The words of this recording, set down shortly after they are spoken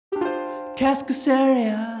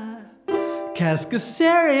Cascaseria,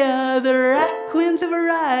 Cascaseria, the rat queens have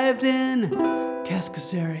arrived in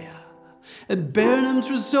Cascaseria. At Barinum's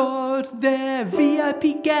resort, they're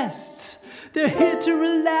VIP guests. They're here to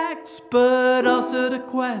relax, but also to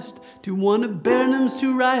quest to one of Barinum's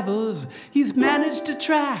two rivals. He's managed to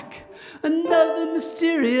track another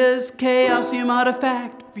mysterious Khaosium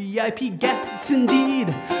artifact. VIP guests indeed,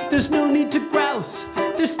 there's no need to grouse.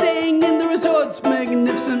 They're staying in the resort's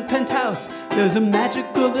magnificent penthouse. There's a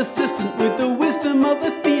magical assistant with the wisdom of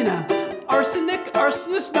Athena. Arsenic,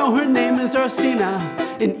 Arsonist, no, her name is Arsina.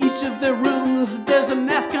 In each of their rooms, there's a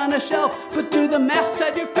mask on a shelf. But do the masks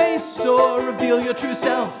hide your face or reveal your true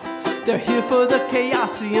self? They're here for the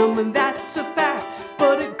Khaosium, and that's a fact.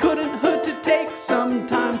 But it couldn't hurt to take some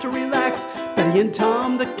time to relax. Betty and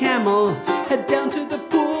Tom, the camel, head down to the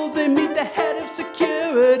pool. They meet the head of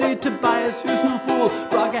security, Tobias, who's no fool.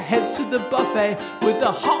 Braga heads to the buffet with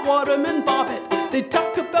the hot waterman Bobbit. They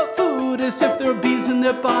talk about food as if there are bees in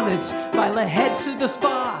their bonnets. Violet heads to the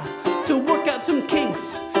spa to work out some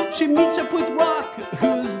kinks. She meets up with Rock,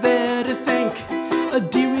 who's there to think.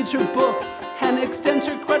 Dee reads her book and extends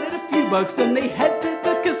her credit a few bucks. Then they head to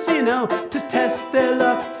the casino to test their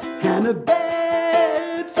luck. Hannah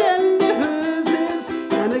bets and loses,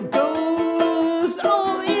 and it goes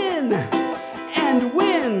all in and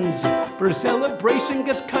wins. But her celebration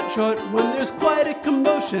gets cut short when there's quite a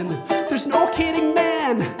commotion. There's no kidding,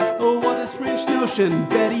 man. Oh, what a strange notion.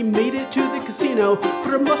 Betty made it to the casino, but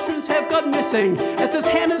her mushrooms have gone missing, as does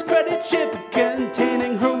Hannah's credit chip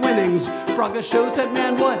containing her winnings. Braga shows that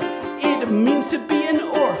man what it means to be an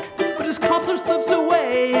orc, but his cobbler slips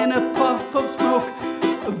away in a puff of smoke.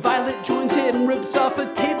 Violet joins in, rips off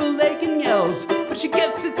a table leg and yells, but she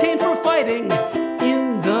gets detained for fighting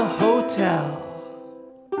in the hotel.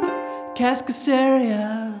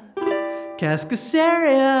 Cascaseria,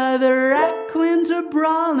 Cascaseria, the rat queens are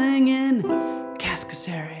brawling in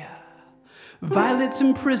Cascaseria. Violet's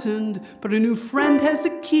imprisoned, but her new friend has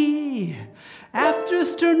a key. After a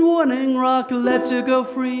stern warning, Rock lets her go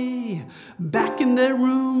free. Back in their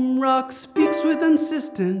room, Rock speaks with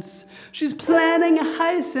insistence. She's planning a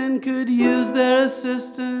heist and could use their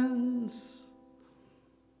assistance.